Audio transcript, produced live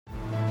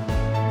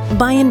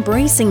By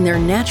embracing their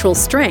natural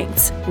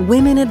strengths,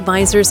 women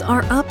advisors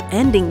are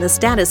upending the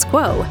status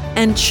quo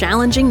and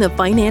challenging the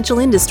financial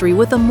industry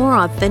with a more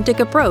authentic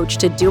approach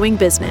to doing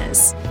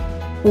business.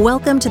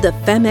 Welcome to the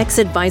FemX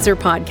Advisor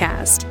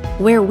Podcast,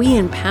 where we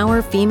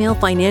empower female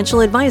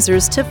financial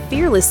advisors to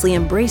fearlessly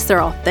embrace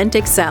their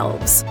authentic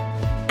selves.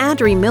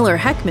 Adri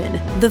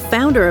Miller-Heckman, the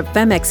founder of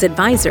FemX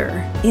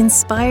Advisor,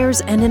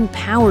 inspires and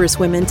empowers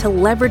women to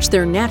leverage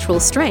their natural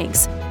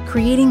strengths,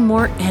 creating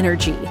more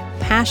energy,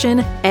 passion,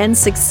 and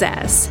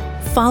success.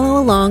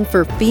 Follow along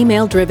for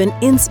female-driven,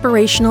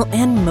 inspirational,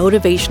 and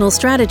motivational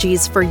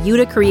strategies for you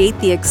to create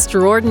the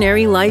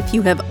extraordinary life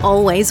you have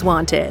always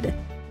wanted.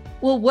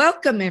 Well,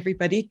 welcome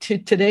everybody to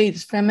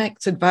today's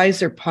FemX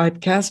Advisor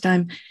podcast.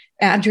 I'm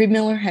Adri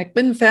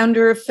Miller-Heckman,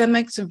 founder of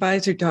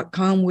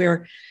FemXadvisor.com,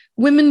 where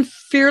women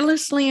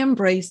fearlessly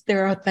embrace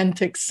their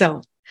authentic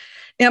self.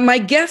 Now, my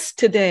guest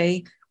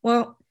today,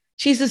 well,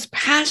 she's as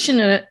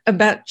passionate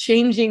about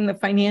changing the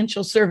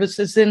financial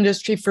services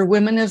industry for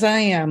women as I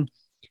am.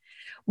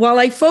 While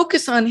I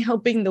focus on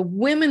helping the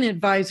women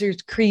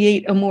advisors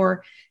create a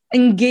more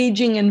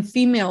engaging and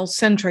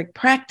female-centric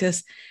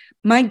practice,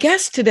 my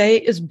guest today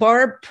is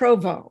Barb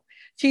Provost.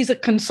 She's a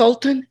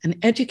consultant, an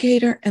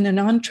educator, and an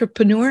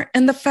entrepreneur,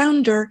 and the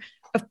founder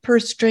of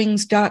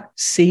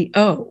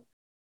pursestrings.co.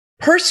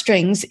 Purse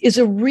Strings is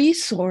a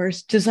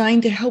resource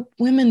designed to help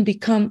women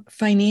become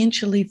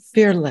financially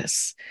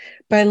fearless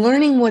by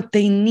learning what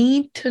they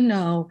need to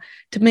know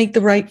to make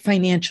the right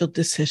financial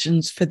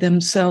decisions for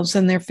themselves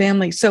and their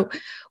families. So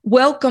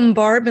welcome,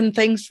 Barb, and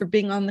thanks for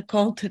being on the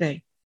call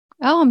today.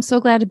 Oh, I'm so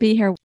glad to be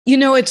here. You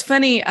know, it's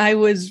funny. I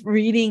was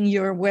reading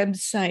your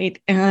website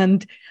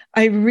and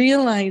I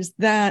realized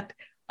that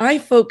I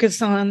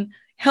focus on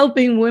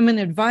helping women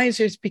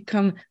advisors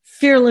become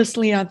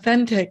fearlessly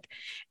authentic.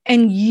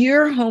 And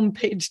your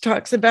homepage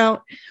talks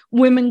about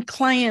women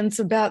clients,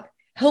 about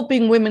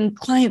helping women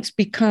clients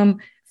become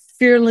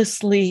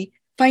fearlessly,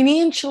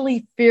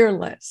 financially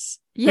fearless.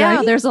 Yeah,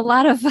 right? There's a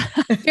lot of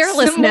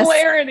fearlessness.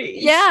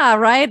 Similarities. Yeah,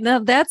 right. Now,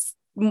 that's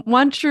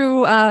one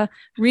true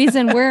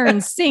reason we're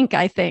in sync,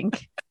 I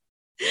think.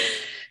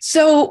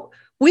 So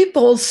we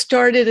both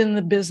started in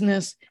the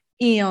business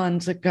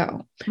eons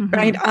ago,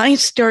 right? I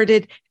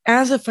started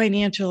as a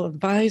financial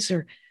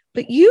advisor,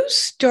 but you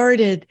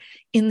started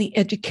in the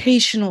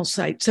educational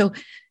side. So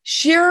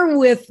share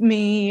with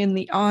me and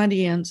the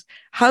audience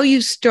how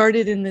you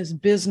started in this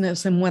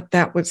business and what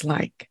that was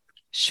like.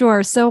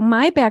 Sure. So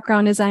my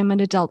background is I'm an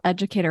adult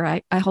educator.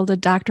 I hold a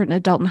doctorate in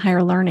adult and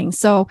higher learning.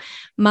 So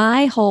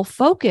my whole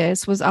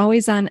focus was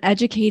always on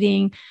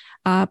educating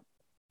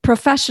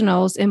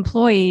professionals,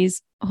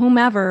 employees,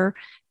 whomever,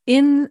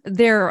 in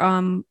their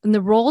in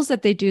the roles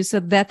that they do,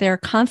 so that they're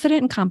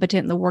confident and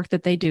competent in the work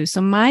that they do.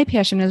 So my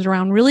passion is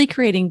around really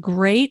creating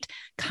great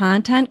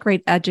content,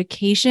 great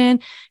education,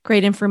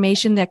 great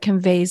information that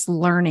conveys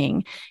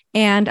learning.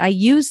 And I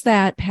use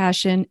that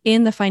passion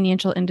in the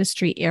financial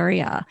industry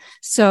area.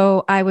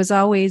 So I was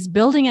always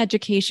building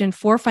education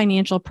for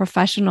financial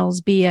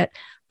professionals, be it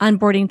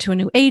onboarding to a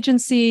new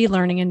agency,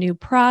 learning a new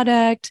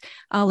product,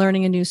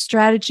 learning a new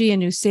strategy, a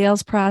new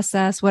sales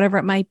process, whatever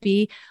it might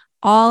be.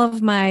 All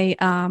of my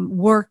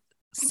work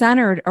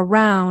centered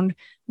around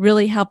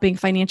really helping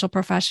financial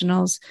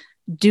professionals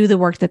do the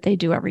work that they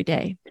do every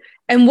day.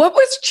 And what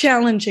was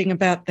challenging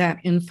about that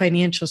in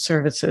financial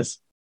services?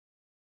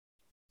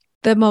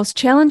 The most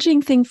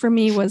challenging thing for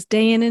me was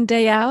day in and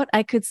day out.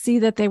 I could see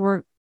that they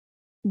were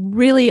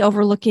really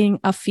overlooking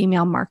a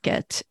female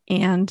market,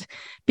 and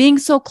being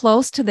so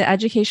close to the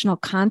educational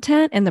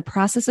content and the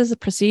processes, the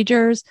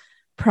procedures,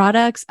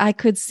 products, I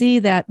could see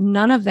that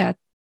none of that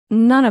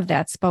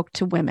spoke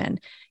to women.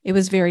 It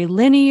was very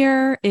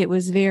linear, it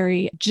was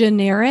very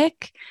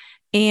generic,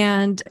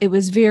 and it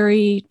was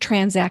very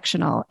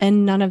transactional.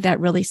 And none of that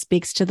really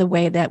speaks to the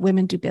way that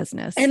women do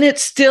business. And it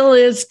still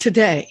is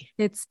today.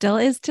 It still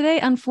is today.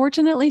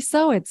 Unfortunately,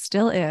 so it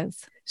still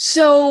is.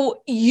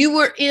 So you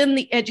were in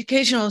the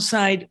educational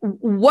side.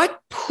 What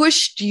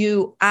pushed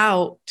you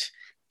out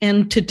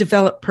and to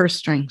develop Purse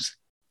Strings?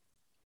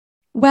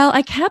 Well,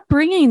 I kept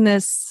bringing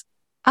this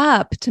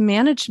up to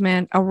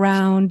management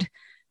around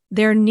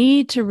their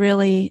need to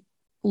really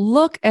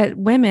look at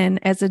women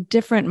as a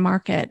different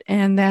market,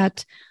 and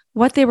that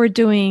what they were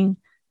doing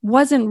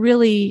wasn't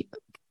really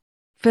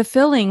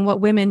fulfilling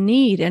what women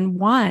need and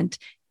want,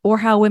 or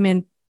how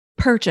women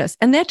purchase.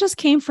 And that just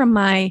came from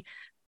my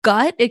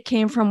gut. It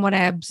came from what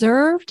I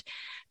observed,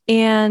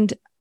 and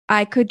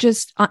I couldn't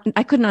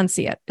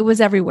unsee it. It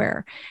was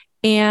everywhere.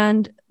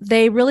 And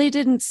they really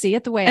didn't see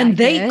it the way I did. And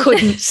they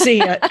couldn't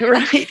see it,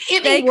 right?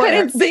 They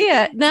couldn't see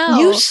it. No.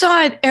 You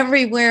saw it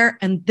everywhere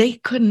and they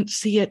couldn't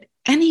see it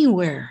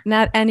anywhere.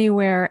 Not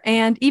anywhere.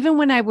 And even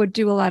when I would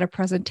do a lot of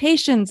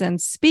presentations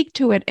and speak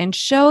to it and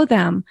show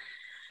them,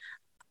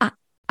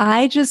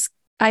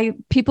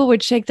 people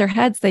would shake their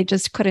heads. They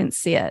just couldn't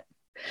see it.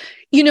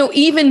 You know,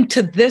 even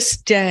to this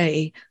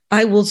day,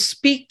 I will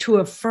speak to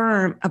a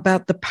firm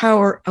about the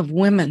power of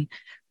women.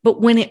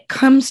 But when it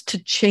comes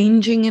to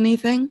changing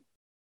anything,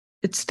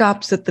 it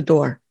stops at the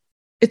door.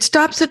 It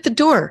stops at the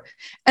door.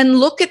 And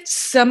look at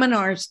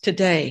seminars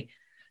today.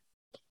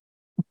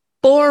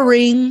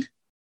 Boring.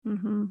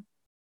 Mm-hmm.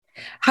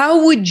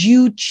 How would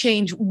you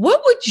change?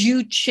 What would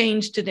you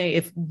change today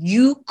if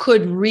you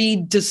could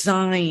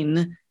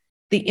redesign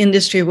the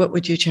industry? What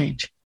would you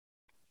change?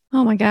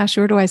 Oh my gosh,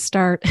 where do I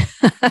start?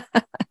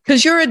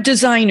 Because you're a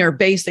designer,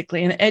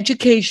 basically, an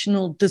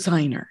educational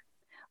designer.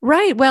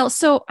 Right. Well,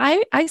 so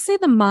I say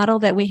the model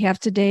that we have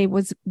today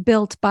was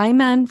built by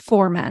men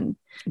for men,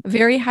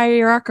 very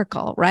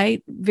hierarchical,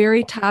 right?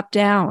 Very top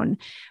down.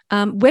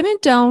 Women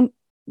don't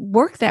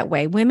work that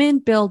way. Women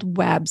build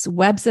webs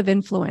of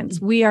influence.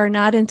 We are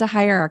not into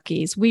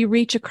hierarchies. We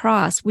reach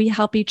across. We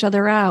help each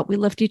other out. We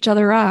lift each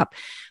other up.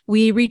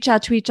 We reach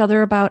out to each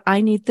other about,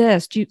 I need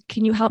this.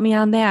 Can you help me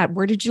on that?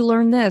 Where did you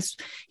learn this?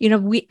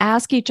 We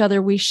ask each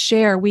other, we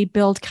share, we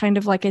build kind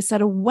of, like I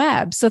said, a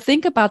web. So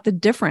think about the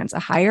difference, a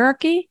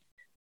hierarchy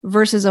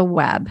versus a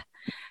web.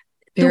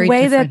 Very the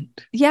way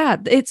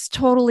different. It's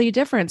totally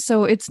different.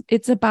 So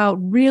it's about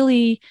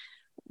really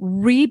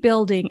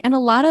rebuilding, and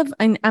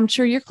I'm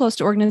sure you're close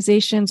to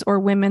organizations or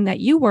women that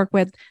you work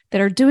with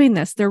that are doing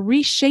this. They're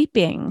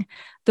reshaping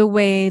the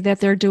way that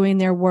they're doing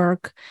their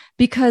work,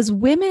 because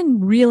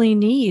women really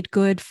need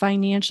good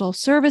financial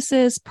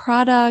services,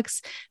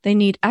 products. They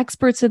need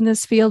experts in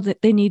this field.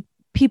 That they need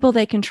people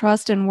they can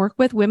trust and work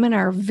with. Women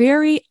are a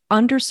very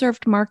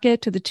underserved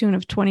market to the tune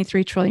of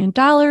 $23 trillion.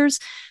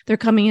 They're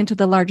coming into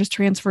the largest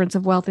transference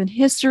of wealth in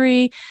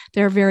history.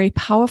 They're a very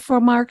powerful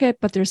market,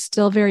 but they're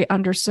still very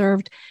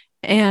underserved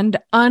and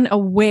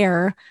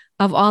unaware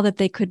of all that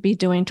they could be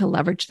doing to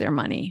leverage their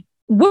money.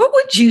 What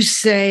would you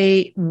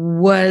say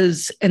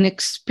was an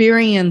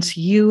experience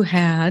you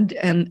had?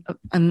 And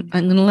I'm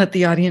going to let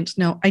the audience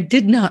know I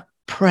did not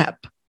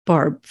prep,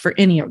 Barb, for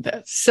any of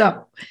this.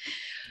 So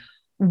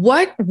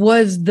what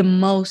was the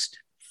most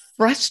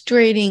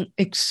frustrating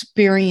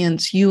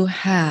experience you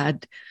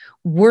had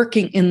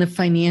working in the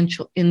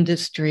financial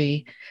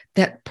industry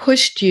that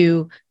pushed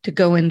you to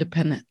go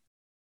independent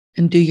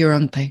and do your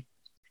own thing?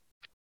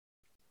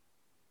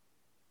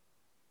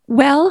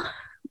 Well,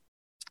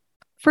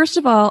 first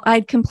of all,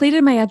 I'd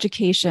completed my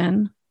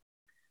education.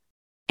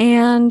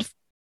 And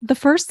the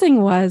first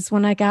thing was,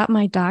 when I got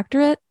my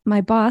doctorate,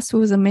 my boss, who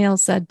was a male,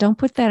 said, "Don't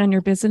put that on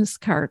your business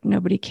card.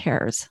 Nobody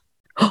cares."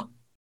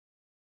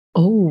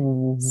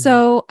 Oh.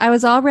 So I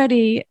was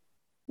already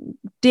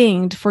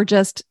dinged for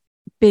just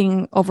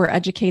being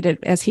overeducated,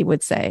 as he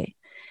would say.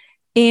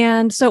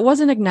 And so it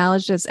wasn't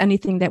acknowledged as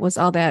anything that was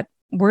all that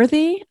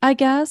worthy, I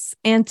guess.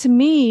 And to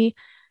me,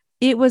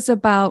 it was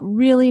about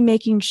really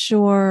making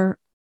sure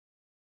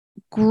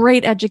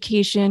great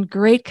education,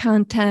 great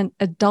content,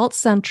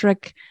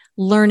 adult-centric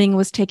learning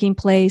was taking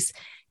place.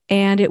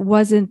 And it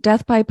wasn't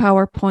death by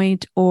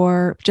PowerPoint,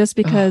 or just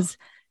because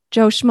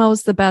Joe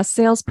Schmo's the best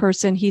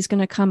salesperson, he's going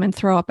to come and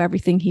throw up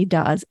everything he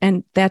does.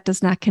 And that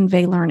does not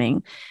convey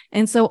learning.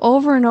 And so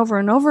over and over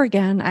and over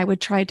again, I would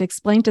try to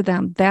explain to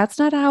them, that's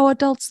not how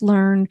adults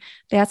learn.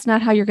 That's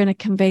not how you're going to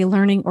convey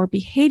learning or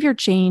behavior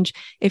change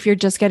if you're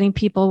just getting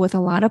people with a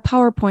lot of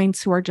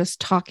PowerPoints who are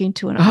just talking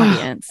to an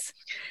audience.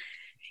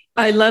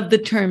 I love the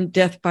term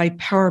death by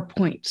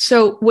PowerPoint.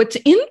 So what's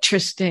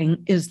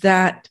interesting is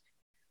that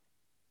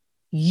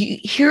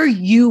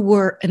you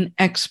were an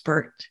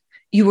expert.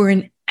 You were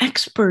an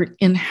expert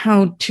in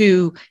how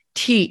to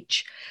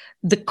teach,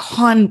 the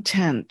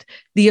content,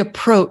 the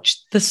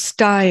approach, the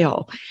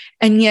style,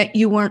 and yet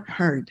you weren't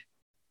heard.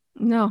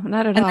 No,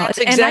 not at And all. that's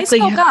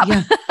exactly and I spoke up.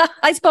 Yeah.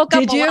 I spoke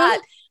up Did a you? lot.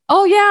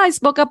 Oh yeah, I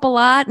spoke up a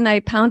lot, and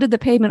I pounded the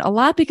pavement a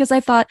lot, because I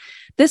thought,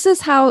 this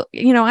is how,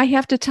 I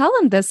have to tell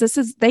them this.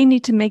 They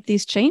need to make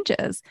these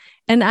changes.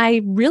 And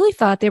I really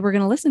thought they were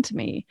going to listen to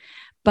me.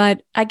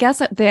 But I guess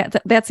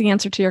that's the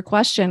answer to your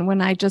question.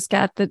 When I just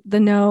got the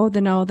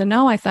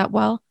no, I thought,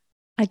 well,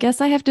 I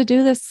guess I have to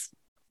do this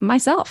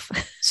myself.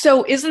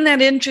 So isn't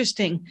that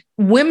interesting?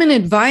 Women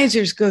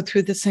advisors go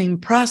through the same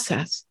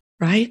process,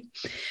 right?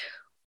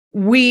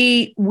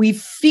 We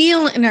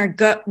feel in our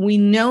gut, we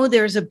know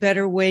there's a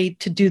better way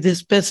to do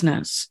this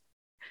business.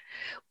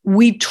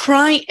 We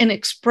try and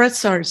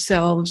express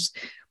ourselves,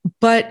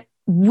 but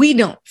we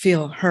don't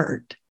feel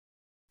heard.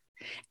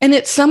 And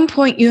at some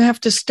point, you have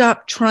to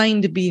stop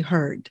trying to be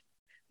heard.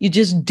 You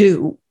just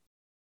do.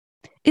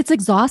 It's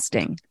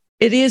exhausting.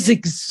 It is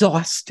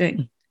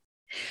exhausting.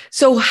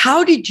 So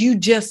how did you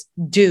just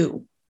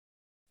do?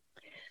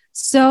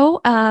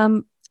 So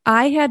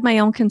I had my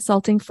own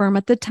consulting firm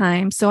at the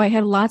time. So I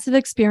had lots of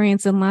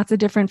experience in lots of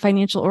different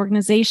financial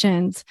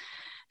organizations,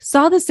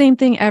 saw the same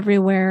thing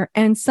everywhere.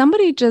 And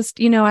somebody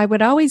just, I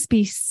would always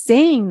be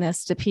saying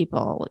this to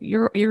people.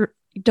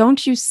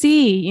 Don't you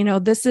see,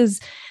 this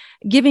is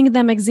giving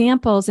them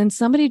examples. And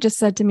somebody just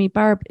said to me,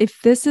 Barb, if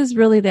this is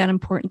really that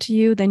important to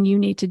you, then you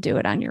need to do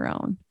it on your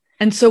own.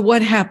 And so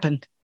what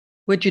happened?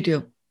 What'd you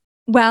do?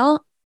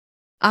 Well,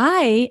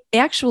 I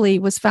actually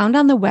was found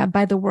on the web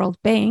by the World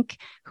Bank,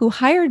 who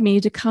hired me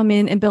to come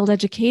in and build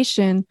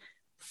education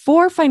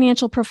for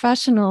financial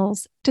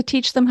professionals to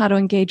teach them how to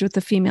engage with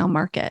the female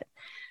market.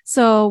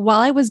 So while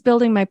I was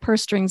building my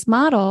purse strings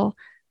model,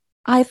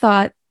 I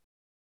thought,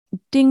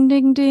 ding,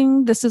 ding,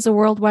 ding, this is a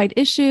worldwide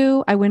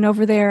issue. I went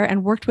over there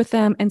and worked with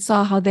them and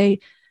saw how they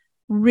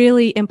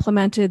really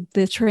implemented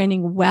the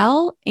training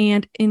well.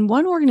 And in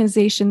one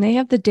organization, they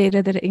have the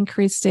data that it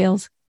increased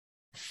sales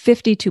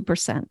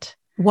 52%.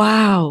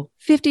 Wow.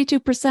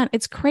 52%.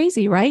 It's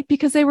crazy, right?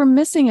 Because they were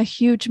missing a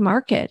huge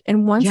market.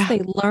 And once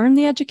they learned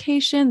the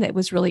education that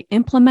was really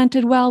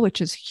implemented well,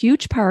 which is a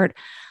huge part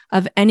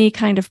of any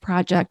kind of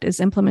project is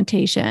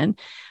implementation,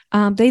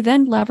 they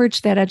then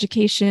leveraged that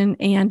education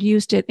and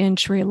used it in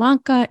Sri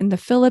Lanka, in the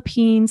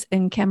Philippines,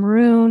 in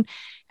Cameroon,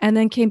 and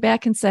then came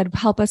back and said,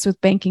 help us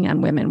with banking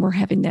on women. We're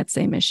having that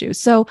same issue.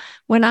 So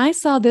when I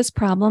saw this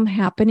problem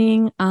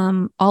happening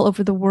all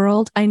over the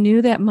world, I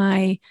knew that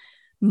my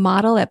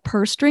model at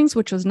Purse Strings,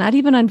 which was not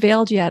even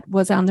unveiled yet,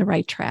 was on the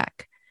right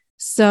track.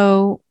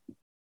 So,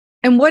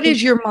 and what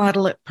is your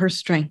model at Purse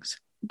Strings?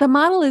 The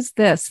model is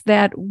this,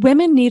 that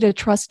women need a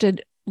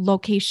trusted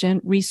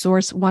location,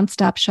 resource,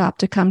 one-stop shop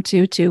to come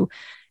to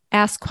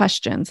ask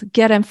questions,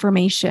 get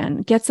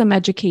information, get some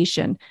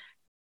education,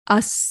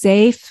 a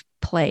safe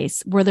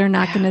place where they're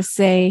not going to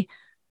say,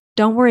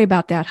 don't worry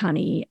about that,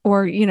 honey,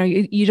 or you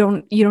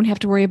don't have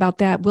to worry about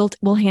that.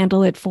 We'll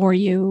handle it for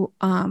you.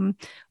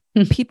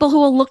 People who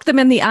will look them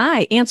in the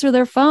eye, answer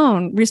their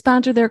phone,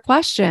 respond to their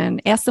question,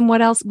 ask them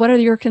what are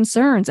your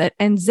concerns,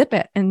 and zip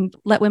it and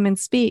let women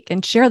speak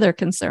and share their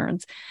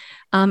concerns,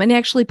 and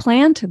actually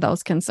plan to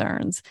those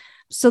concerns.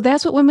 So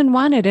that's what women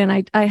wanted.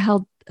 And I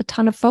held a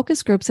ton of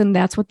focus groups, and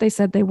that's what they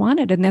said they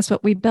wanted. And that's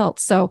what we built.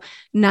 So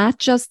not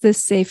just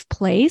this safe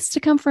place to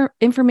come for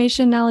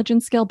information, knowledge,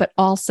 and skill, but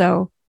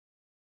also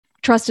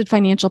trusted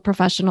financial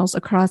professionals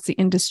across the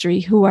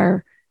industry who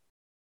are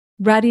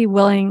ready,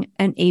 willing,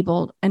 and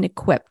able and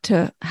equipped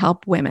to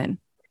help women.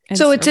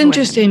 So it's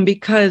interesting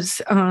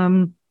because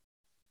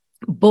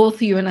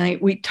both you and I,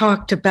 we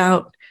talked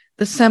about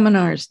the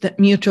seminars that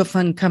mutual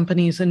fund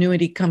companies,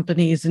 annuity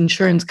companies,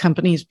 insurance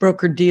companies,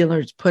 broker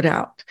dealers put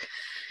out.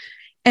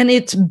 And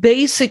it's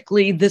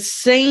basically the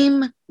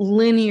same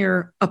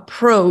linear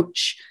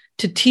approach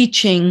to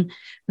teaching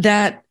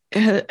that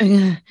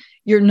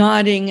you're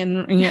nodding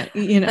and,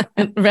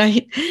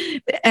 right?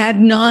 Ad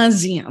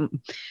nauseum.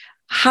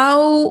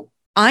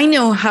 I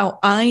know how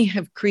I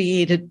have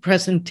created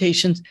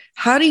presentations.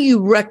 How do you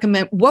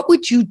recommend, what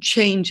would you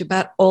change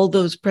about all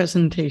those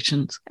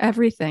presentations?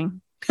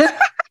 Everything.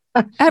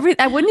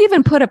 I wouldn't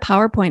even put a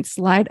PowerPoint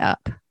slide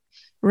up,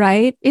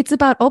 right? It's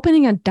about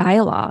opening a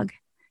dialogue.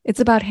 It's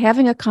about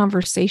having a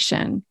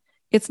conversation.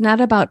 It's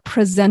not about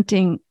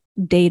presenting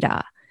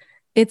data.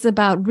 It's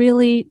about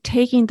really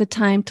taking the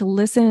time to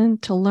listen,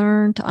 to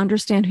learn, to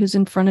understand who's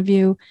in front of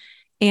you,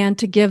 and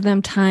to give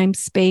them time,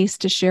 space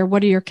to share.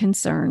 What are your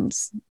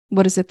concerns?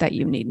 What is it that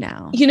you need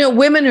now?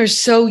 Women are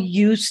so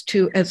used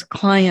to, as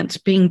clients,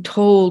 being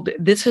told,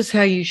 this is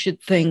how you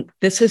should think.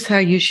 This is how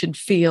you should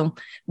feel.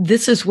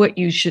 This is what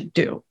you should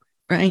do,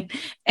 right?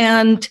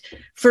 And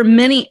for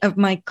many of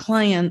my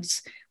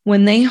clients,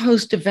 when they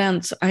host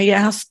events, I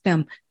ask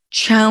them,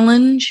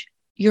 challenge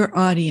your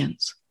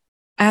audience.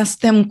 Ask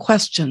them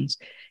questions.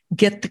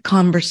 Get the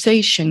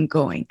conversation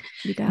going.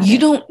 You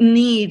don't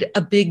need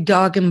a big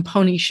dog and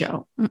pony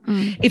show.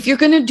 Mm-mm. If you're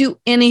going to do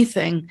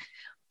anything,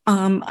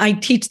 I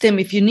teach them,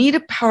 if you need a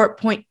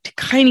PowerPoint to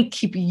kind of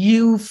keep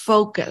you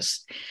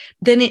focused,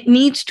 then it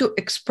needs to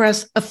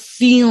express a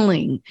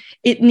feeling.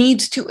 It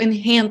needs to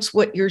enhance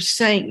what you're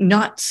saying,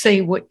 not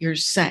say what you're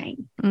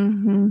saying.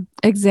 Mm-hmm.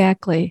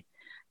 Exactly.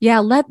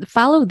 Yeah,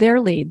 follow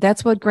their lead.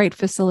 That's what great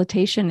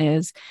facilitation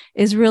is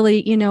really,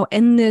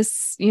 in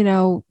this,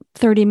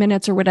 30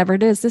 minutes or whatever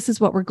it is, this is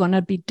what we're going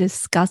to be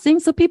discussing.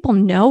 So people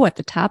know what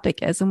the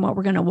topic is and what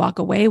we're going to walk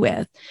away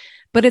with.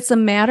 But it's a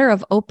matter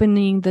of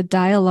opening the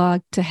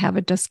dialogue to have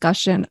a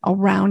discussion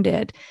around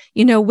it.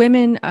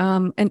 Women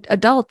and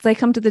adults, they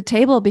come to the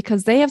table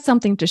because they have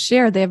something to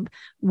share. They have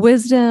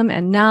wisdom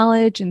and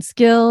knowledge and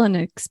skill and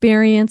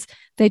experience.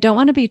 They don't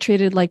want to be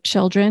treated like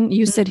children.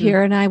 You sit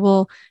here and I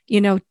will,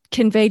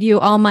 convey to you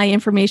all my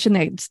information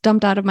that's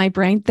dumped out of my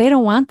brain. They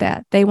don't want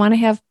that. They want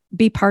to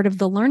be part of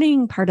the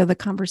learning, part of the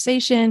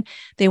conversation.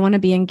 They want to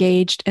be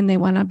engaged and they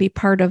want to be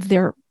part of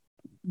their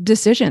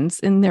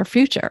decisions in their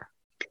future.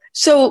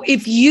 So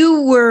if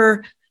you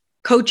were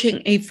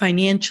coaching a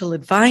financial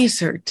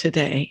advisor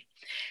today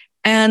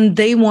and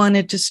they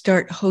wanted to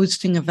start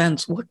hosting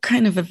events, what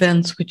kind of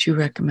events would you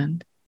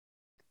recommend?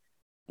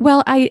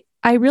 Well, I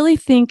really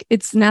think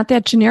it's not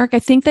that generic. I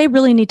think they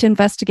really need to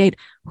investigate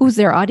who's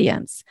their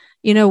audience.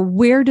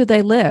 Where do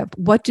they live?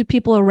 What do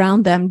people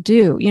around them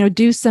do?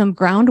 Do some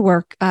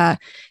groundwork. Do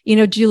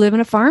you live in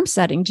a farm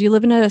setting? Do you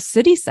live in a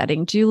city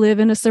setting? Do you live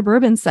in a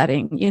suburban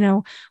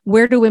setting?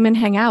 Where do women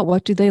hang out?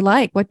 What do they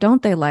like? What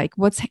don't they like?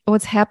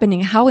 What's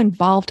happening? How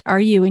involved are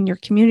you in your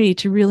community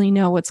to really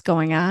know what's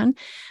going on?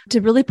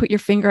 To really put your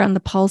finger on the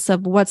pulse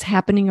of what's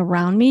happening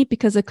around me,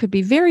 because it could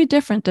be very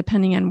different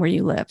depending on where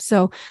you live.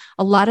 So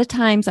a lot of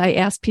times I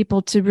ask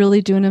people to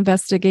really do an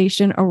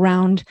investigation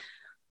around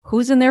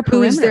who's in their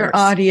perimeters. Who's their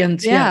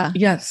audience? Yeah.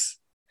 Yes.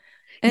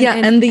 And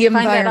the find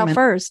environment that out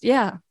first.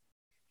 Yeah.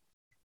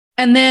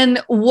 And then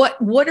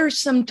what are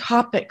some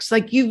topics?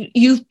 Like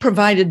you've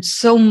provided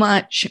so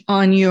much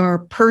on your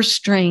Purse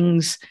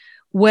Strings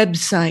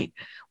website.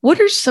 What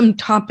are some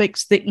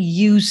topics that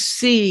you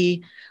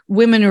see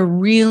women are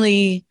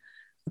really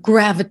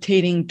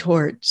gravitating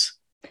towards?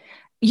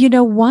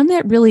 One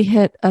that really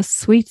hit a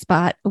sweet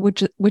spot,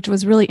 which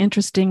was really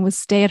interesting, was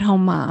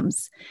stay-at-home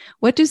moms.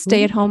 What do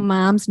stay-at-home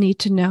moms need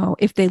to know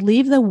if they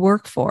leave the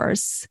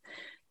workforce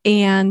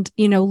and,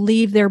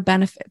 leave their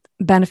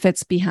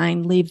benefits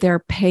behind, leave their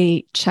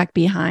paycheck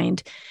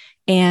behind,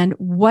 and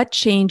what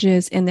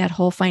changes in that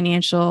whole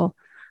financial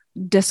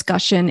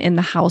discussion in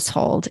the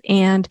household?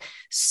 And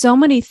so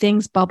many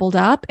things bubbled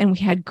up, and we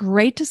had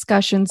great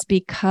discussions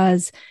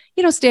because,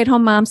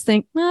 stay-at-home moms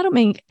think, well, I don't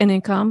make an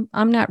income,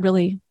 I'm not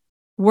really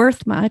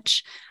worth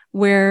much,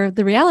 where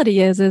the reality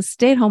is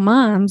stay-at-home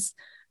moms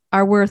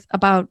are worth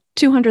about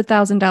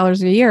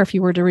 $200,000 a year if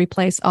you were to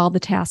replace all the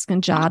tasks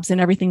and jobs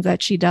and everything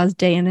that she does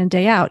day in and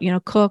day out,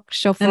 cook,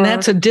 chauffeur. And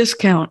that's a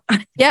discount.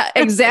 Yeah,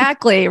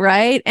 exactly.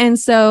 Right. And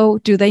so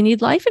do they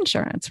need life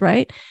insurance,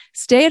 right?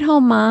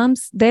 Stay-at-home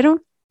moms, they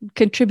don't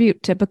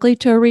contribute typically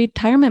to a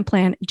retirement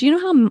plan. Do you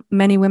know how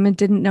many women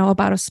didn't know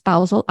about a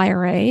spousal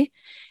IRA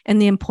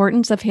and the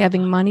importance of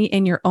having money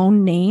in your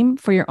own name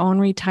for your own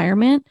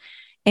retirement?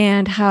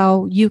 And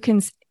how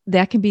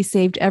that can be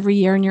saved every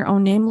year in your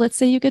own name. Let's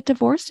say you get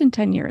divorced in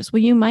 10 years.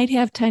 Well, you might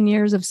have 10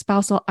 years of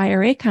spousal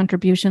IRA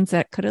contributions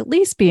that could at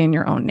least be in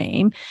your own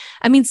name.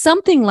 I mean,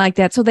 something like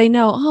that. So they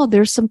know,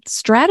 there's some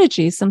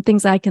strategies, some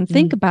things I can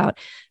think about.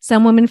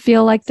 Some women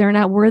feel like they're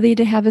not worthy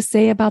to have a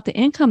say about the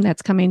income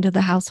that's coming to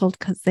the household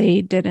because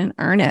they didn't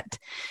earn it.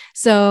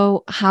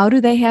 So how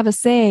do they have a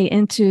say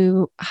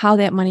into how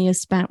that money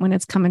is spent when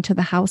it's coming to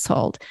the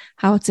household,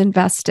 how it's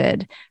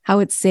invested, how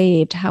it's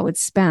saved, how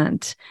it's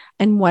spent,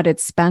 and what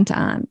it's spent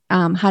on,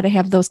 how to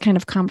have those kind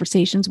of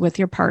conversations with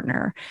your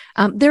partner.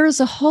 There is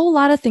a whole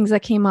lot of things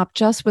that came up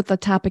just with the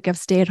topic of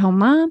stay-at-home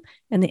mom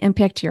and the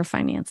impact to your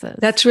finances.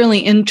 That's really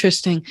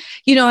interesting.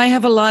 I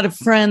have a lot of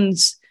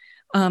friends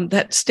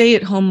that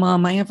stay-at-home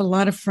mom. I have a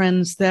lot of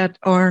friends that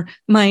are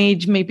my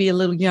age, maybe a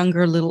little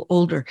younger, a little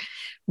older.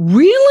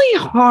 Really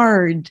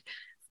hard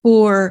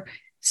for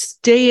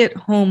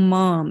stay-at-home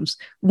moms,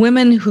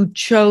 women who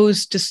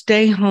chose to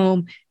stay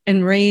home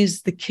and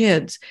raise the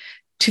kids,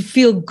 to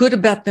feel good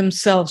about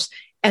themselves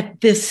at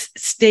this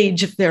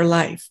stage of their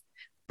life,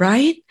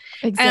 right?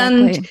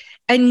 Exactly.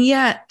 And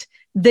yet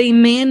they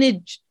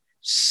manage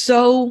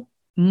so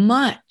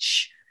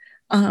much.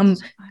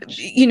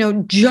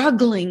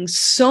 Juggling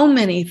so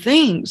many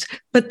things,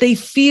 but they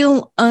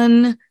feel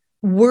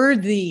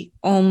unworthy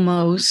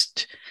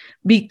almost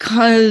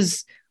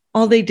because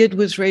all they did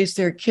was raise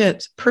their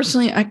kids.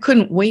 Personally, I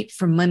couldn't wait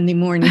for Monday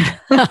morning.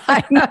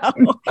 I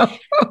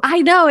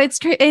know. It's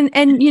true. And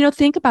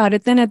think about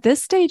it. Then at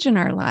this stage in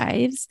our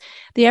lives,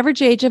 the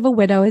average age of a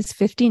widow is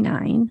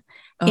 59.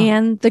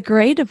 And the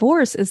gray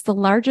divorce is the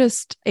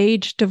largest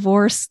age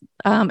divorce,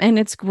 and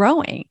it's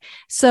growing.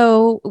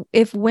 So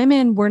if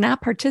women were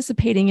not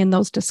participating in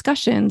those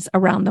discussions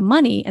around the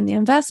money and the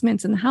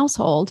investments in the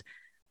household,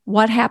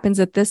 what happens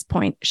at this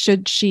point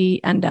should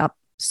she end up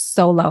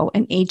solo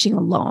and aging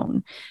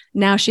alone?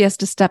 Now she has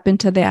to step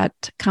into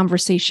that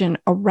conversation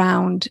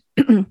around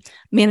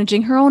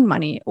managing her own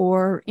money,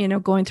 or,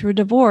 going through a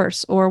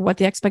divorce, or what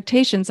the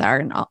expectations are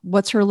and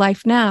what's her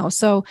life now.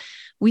 So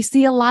we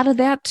see a lot of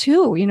that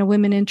too,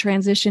 women in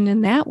transition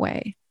in that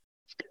way.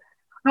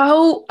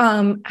 How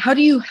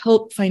do you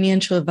help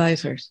financial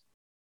advisors?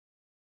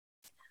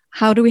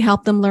 How do we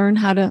help them learn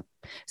how to?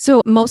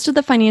 So most of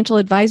the financial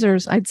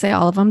advisors, I'd say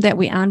all of them that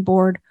we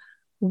onboard,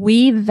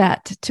 we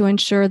vet to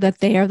ensure that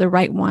they are the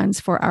right ones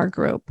for our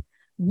group.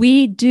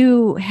 We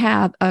do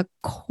have a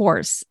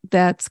course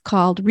that's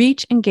called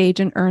Reach, Engage,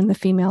 and Earn the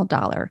Female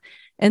Dollar.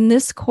 And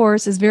this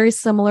course is very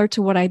similar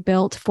to what I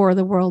built for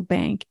the World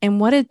Bank. And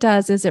what it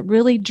does is it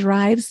really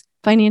drives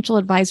financial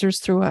advisors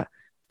through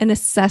an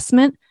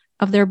assessment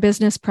of their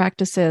business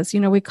practices.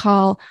 We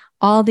call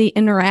all the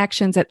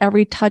interactions at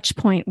every touch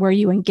point where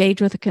you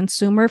engage with a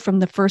consumer, from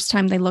the first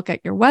time they look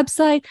at your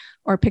website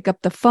or pick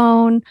up the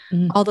phone,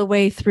 all the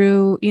way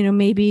through,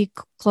 maybe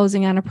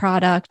closing on a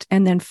product,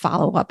 and then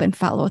follow up and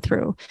follow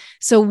through.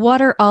 So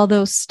what are all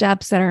those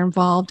steps that are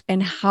involved,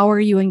 and how are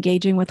you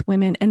engaging with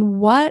women, and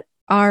what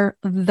are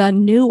the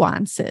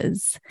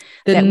nuances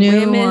that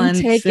women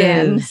take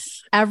in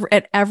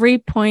at every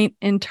point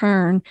in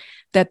turn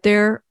that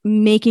they're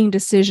making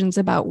decisions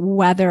about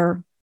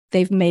whether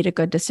they've made a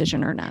good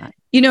decision or not?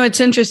 It's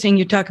interesting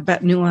you talk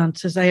about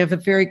nuances. I have a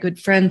very good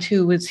friend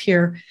who was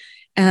here,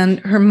 and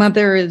her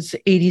mother is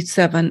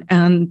 87,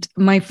 and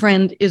my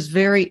friend is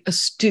very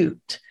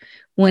astute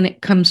when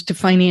it comes to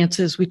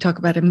finances. We talk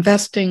about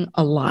investing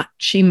a lot.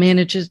 She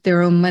manages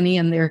their own money,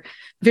 and they're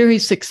very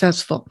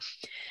successful.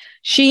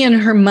 She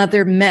and her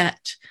mother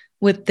met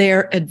with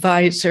their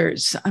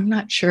advisors. I'm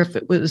not sure if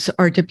it was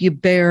R.W.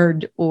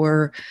 Baird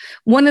or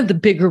one of the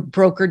bigger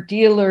broker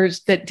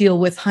dealers that deal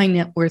with high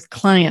net worth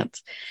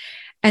clients.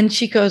 And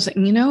she goes,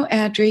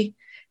 Adri,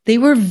 they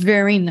were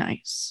very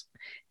nice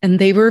and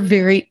they were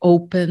very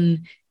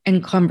open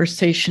and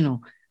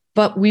conversational,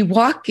 But we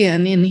walk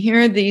in and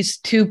here are these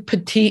two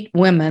petite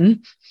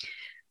women.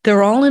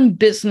 They're all in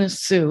business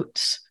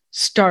suits,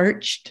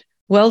 starched,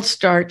 well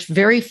starched,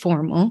 very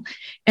formal.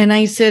 And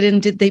I said,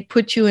 and did they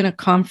put you in a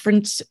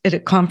conference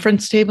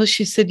table?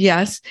 She said,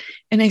 yes.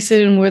 And I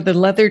said, and were the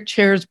leather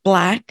chairs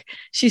black?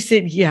 She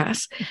said,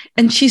 yes.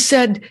 And she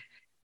said,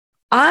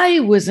 I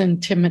was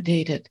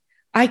intimidated.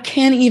 I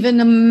can't even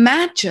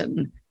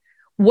imagine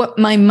what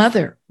my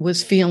mother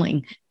was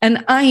feeling.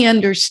 And I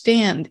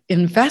understand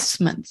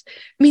investments.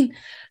 I mean,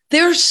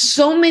 there's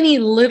so many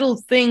little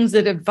things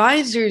that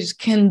advisors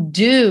can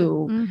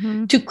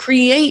do to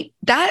create.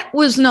 That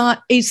was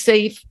not a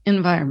safe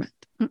environment.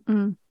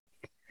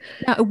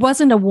 Now, it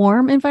wasn't a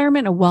warm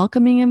environment, a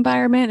welcoming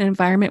environment, an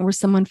environment where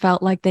someone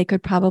felt like they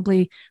could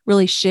probably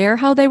really share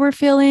how they were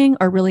feeling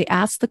or really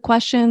ask the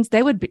questions.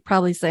 They would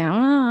probably say, oh,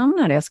 I'm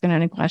not asking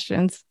any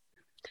questions.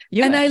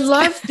 And I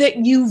love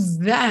that you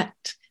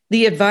vet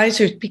the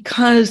advisors,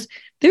 because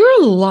there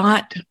are a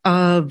lot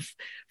of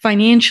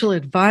financial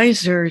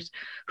advisors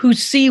who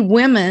see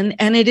women,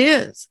 and it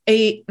is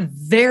a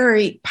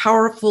very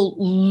powerful,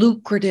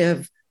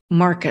 lucrative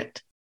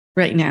market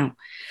right now.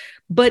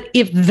 But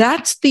if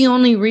that's the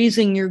only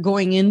reason you're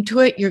going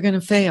into it, you're going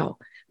to fail,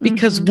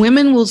 because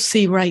women will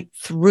see right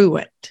through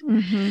it.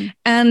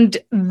 And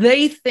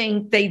they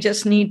think they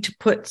just need to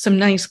put some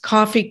nice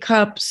coffee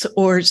cups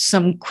or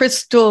some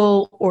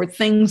crystal or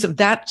things of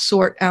that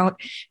sort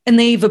out, and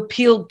they've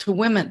appealed to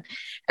women.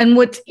 And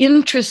what's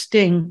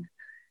interesting,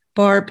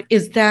 Barb,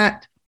 is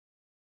that,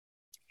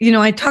 you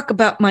know, I talk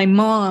about my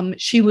mom.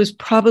 She was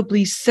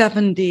probably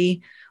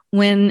 70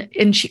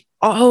 and she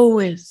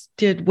always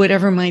did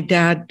whatever my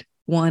dad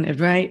wanted,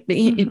 right?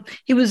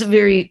 He was a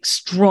very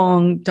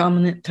strong,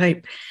 dominant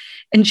type.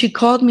 And she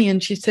called me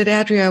and she said,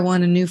 Adria, I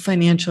want a new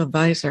financial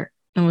advisor.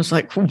 I was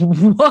like,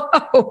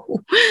 whoa.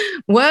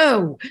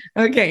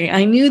 Okay.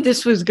 I knew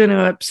this was going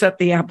to upset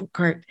the apple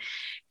cart.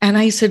 And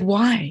I said,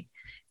 why?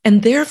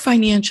 And their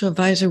financial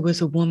advisor was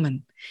a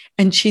woman.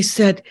 And she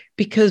said,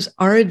 because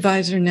our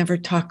advisor never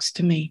talks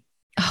to me.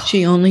 Oh.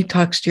 She only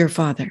talks to your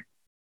father.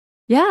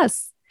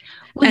 Yes.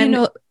 Well,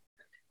 and,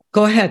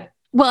 go ahead.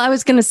 Well, I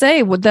was going to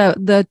say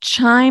the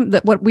chime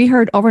that what we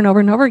heard over and over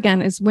and over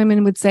again is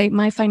women would say,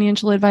 my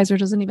financial advisor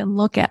doesn't even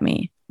look at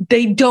me.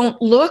 They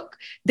don't look.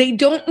 They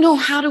don't know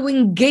how to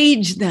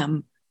engage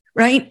them,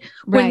 right?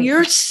 When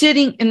you're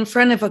sitting in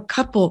front of a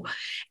couple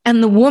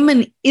and the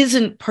woman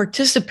isn't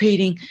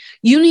participating,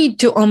 you need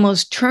to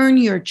almost turn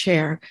your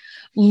chair,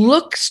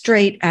 look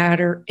straight at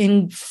her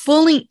and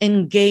fully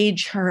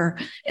engage her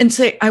and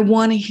say, I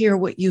want to hear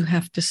what you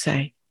have to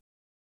say.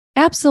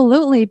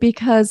 Absolutely.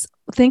 Because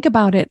think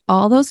about it.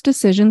 All those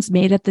decisions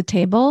made at the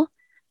table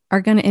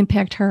are going to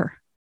impact her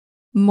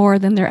more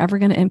than they're ever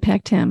going to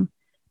impact him.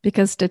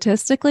 Because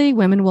statistically,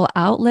 women will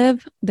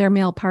outlive their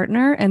male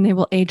partner and they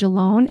will age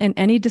alone. And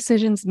any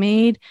decisions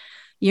made,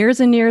 years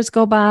and years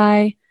go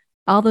by,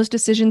 all those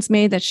decisions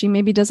made that she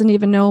maybe doesn't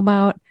even know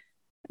about.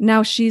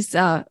 Now she's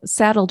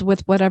saddled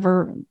with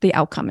whatever the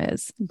outcome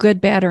is, good,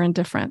 bad, or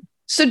indifferent.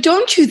 So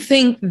don't you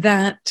think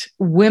that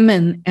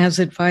women as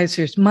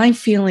advisors, my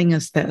feeling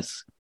is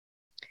this: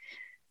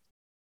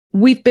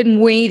 we've been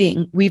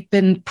waiting, we've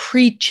been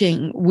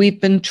preaching,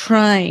 we've been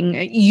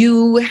trying.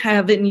 You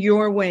have in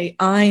your way,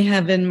 I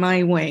have in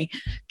my way,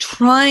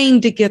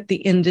 trying to get the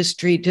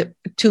industry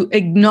to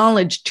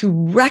acknowledge, to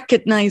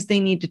recognize they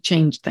need to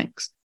change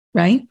things,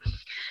 right?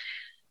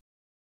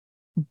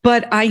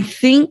 But I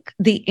think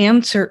the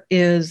answer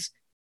is,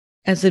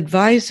 as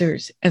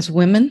advisors, as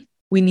women,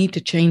 we need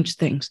to change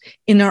things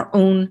in our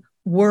own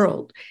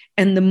world.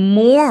 And the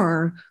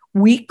more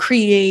we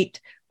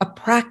create a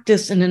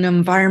practice in an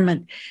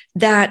environment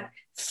that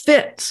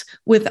fits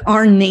with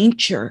our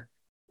nature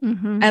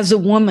as a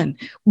woman,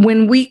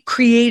 when we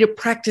create a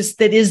practice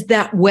that is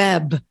that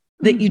web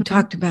that you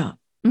talked about,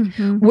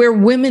 where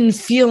women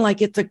feel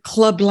like it's a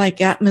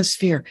club-like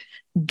atmosphere,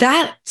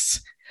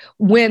 that's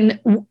when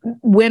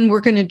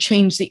we're going to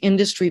change the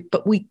industry.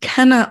 But we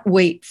cannot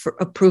wait for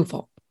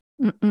approval.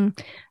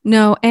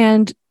 No.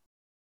 And,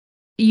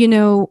 you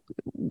know,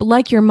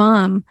 like your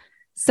mom,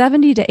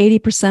 70 to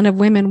 80% of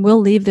women will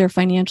leave their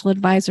financial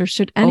advisor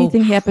should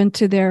anything happen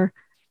to their,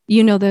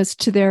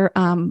 to their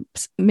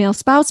male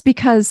spouse,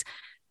 because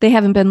they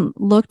haven't been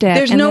looked at.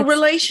 There's no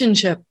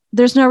relationship.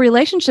 There's no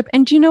relationship.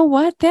 And you know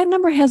what? That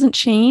number hasn't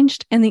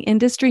changed, and the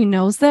industry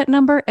knows that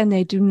number and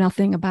they do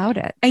nothing about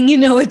it. And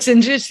it's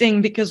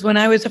interesting because when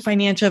I was a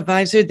financial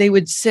advisor, they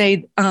would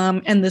say,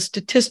 and the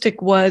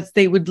statistic was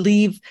they would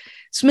leave.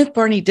 Smith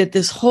Barney did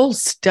this whole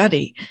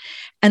study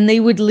and they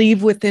would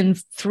leave within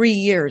 3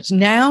 years.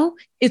 Now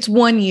it's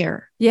 1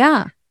 year.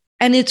 Yeah.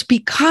 And it's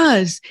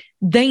because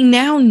they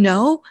now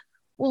know,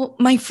 well,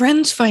 my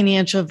friend's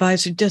financial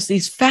advisor does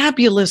these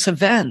fabulous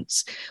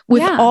events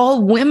with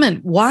all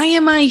women. Why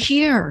am I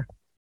here?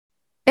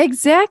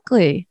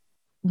 Exactly.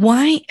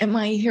 Why am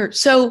I here?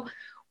 So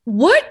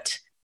what,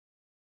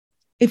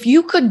 if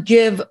you could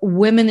give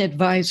women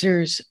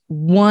advisors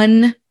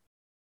one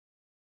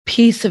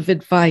piece of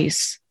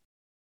advice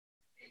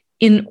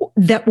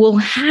that will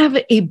have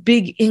a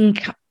big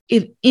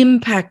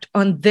impact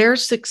on their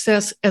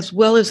success as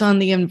well as on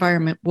the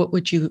environment, what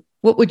would you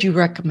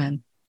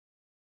recommend?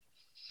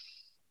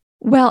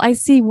 Well, I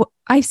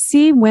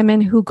see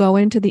women who go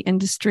into the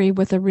industry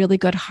with a really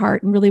good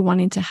heart and really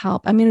wanting to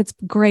help. I mean, it's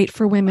great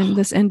for women in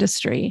this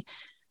industry,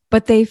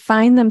 but they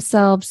find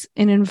themselves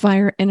in an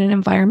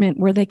environment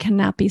where they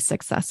cannot be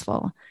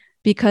successful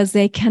because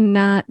they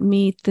cannot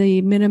meet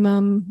the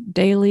minimum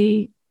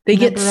daily they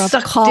get number of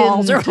sucked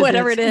calls or into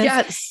whatever this. it is,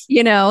 Yes.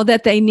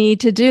 That they need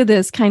to do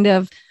this kind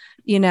of,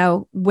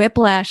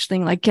 whiplash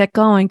thing, like get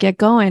going.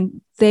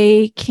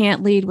 They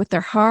can't lead with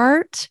their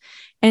heart.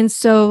 And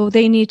so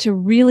they need to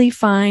really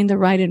find the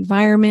right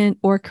environment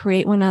or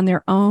create one on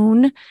their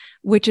own,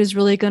 which is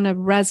really going to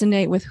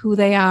resonate with who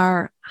they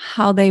are,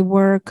 how they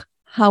work,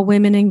 how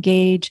women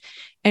engage.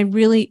 And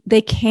really,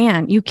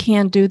 you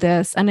can do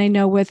this. And I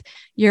know with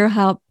your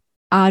help,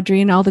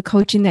 Audrey, and all the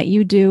coaching that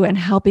you do and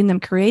helping them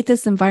create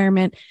this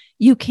environment,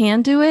 you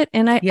can do it.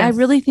 And I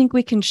really think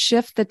we can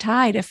shift the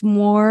tide if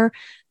more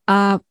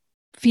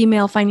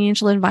female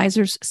financial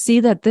advisors see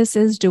that this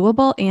is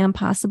doable and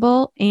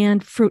possible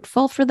and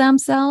fruitful for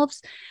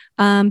themselves.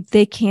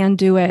 They can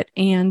do it.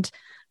 And,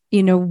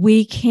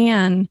 we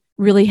can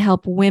really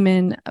help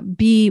women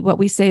be what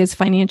we say is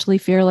financially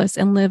fearless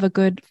and live a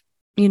good,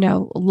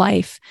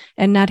 life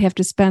and not have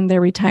to spend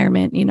their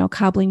retirement,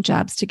 cobbling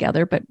jobs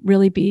together, but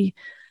really be,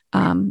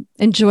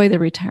 enjoy the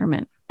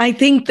retirement. I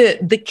think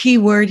that the key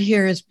word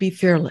here is be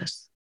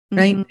fearless,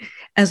 right? Mm-hmm.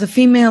 As a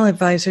female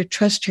advisor,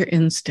 trust your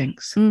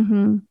instincts.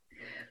 Mm-hmm.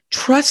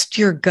 Trust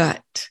your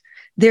gut.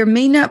 There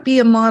may not be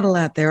a model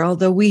out there,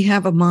 although we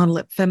have a model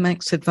at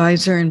Femex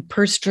Advisor, and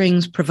Purse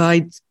Strings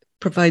provides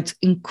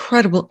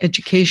incredible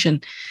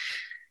education.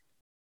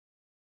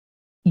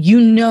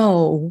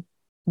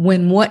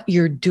 When what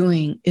you're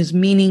doing is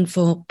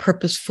meaningful,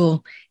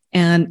 purposeful,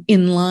 and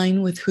in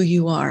line with who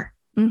you are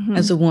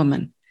as a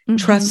woman. Mm-hmm.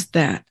 Trust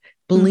that.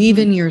 Believe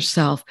in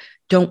yourself.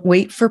 Don't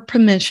wait for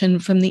permission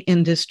from the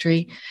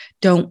industry.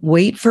 Don't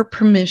wait for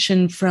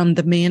permission from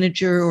the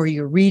manager or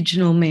your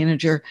regional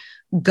manager.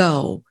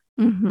 Go.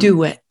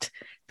 Do it.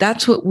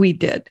 That's what we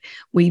did.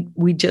 We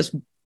just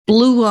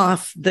blew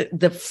off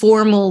the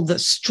formal, the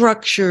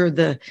structure,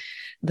 the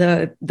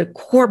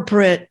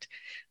corporate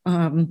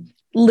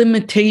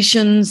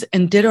limitations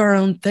and did our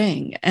own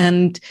thing.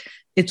 And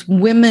it's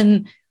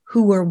women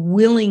who are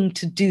willing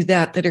to do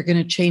that are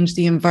going to change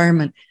the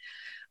environment.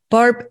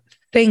 Barb,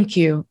 thank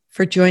you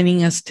for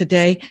joining us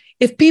today.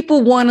 If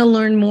people want to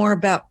learn more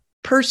about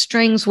Purse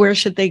Strings, where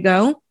should they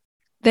go?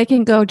 They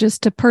can go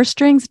just to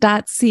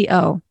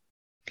pursestrings.co.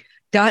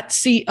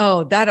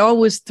 .co. That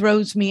always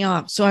throws me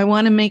off. So I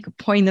want to make a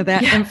point of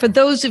that. Yeah. And for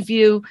those of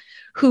you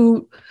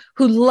who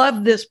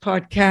love this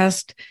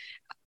podcast,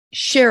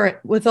 share it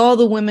with all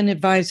the women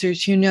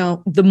advisors.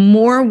 The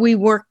more we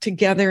work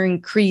together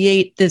and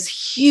create this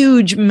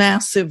huge,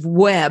 massive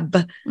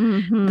web,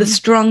 the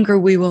stronger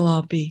we will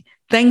all be.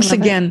 Thanks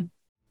again.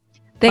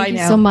 Thank you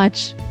so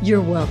much.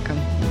 You're welcome.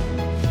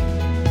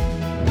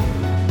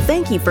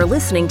 Thank you for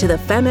listening to the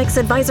Femex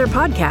Advisor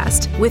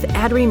Podcast with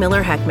Adri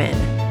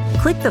Miller-Heckman.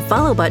 Click the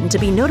follow button to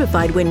be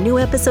notified when new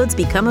episodes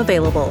become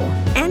available.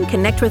 And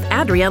connect with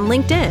Adri on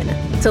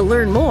LinkedIn. To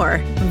learn more,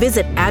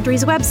 visit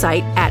Adri's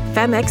website at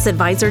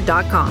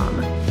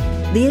femexadvisor.com.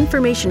 The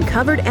information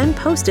covered and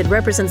posted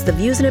represents the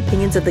views and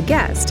opinions of the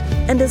guest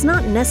and does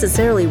not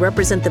necessarily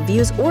represent the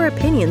views or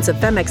opinions of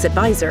Femex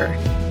Advisor.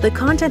 The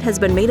content has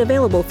been made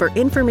available for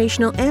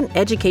informational and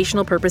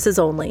educational purposes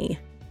only.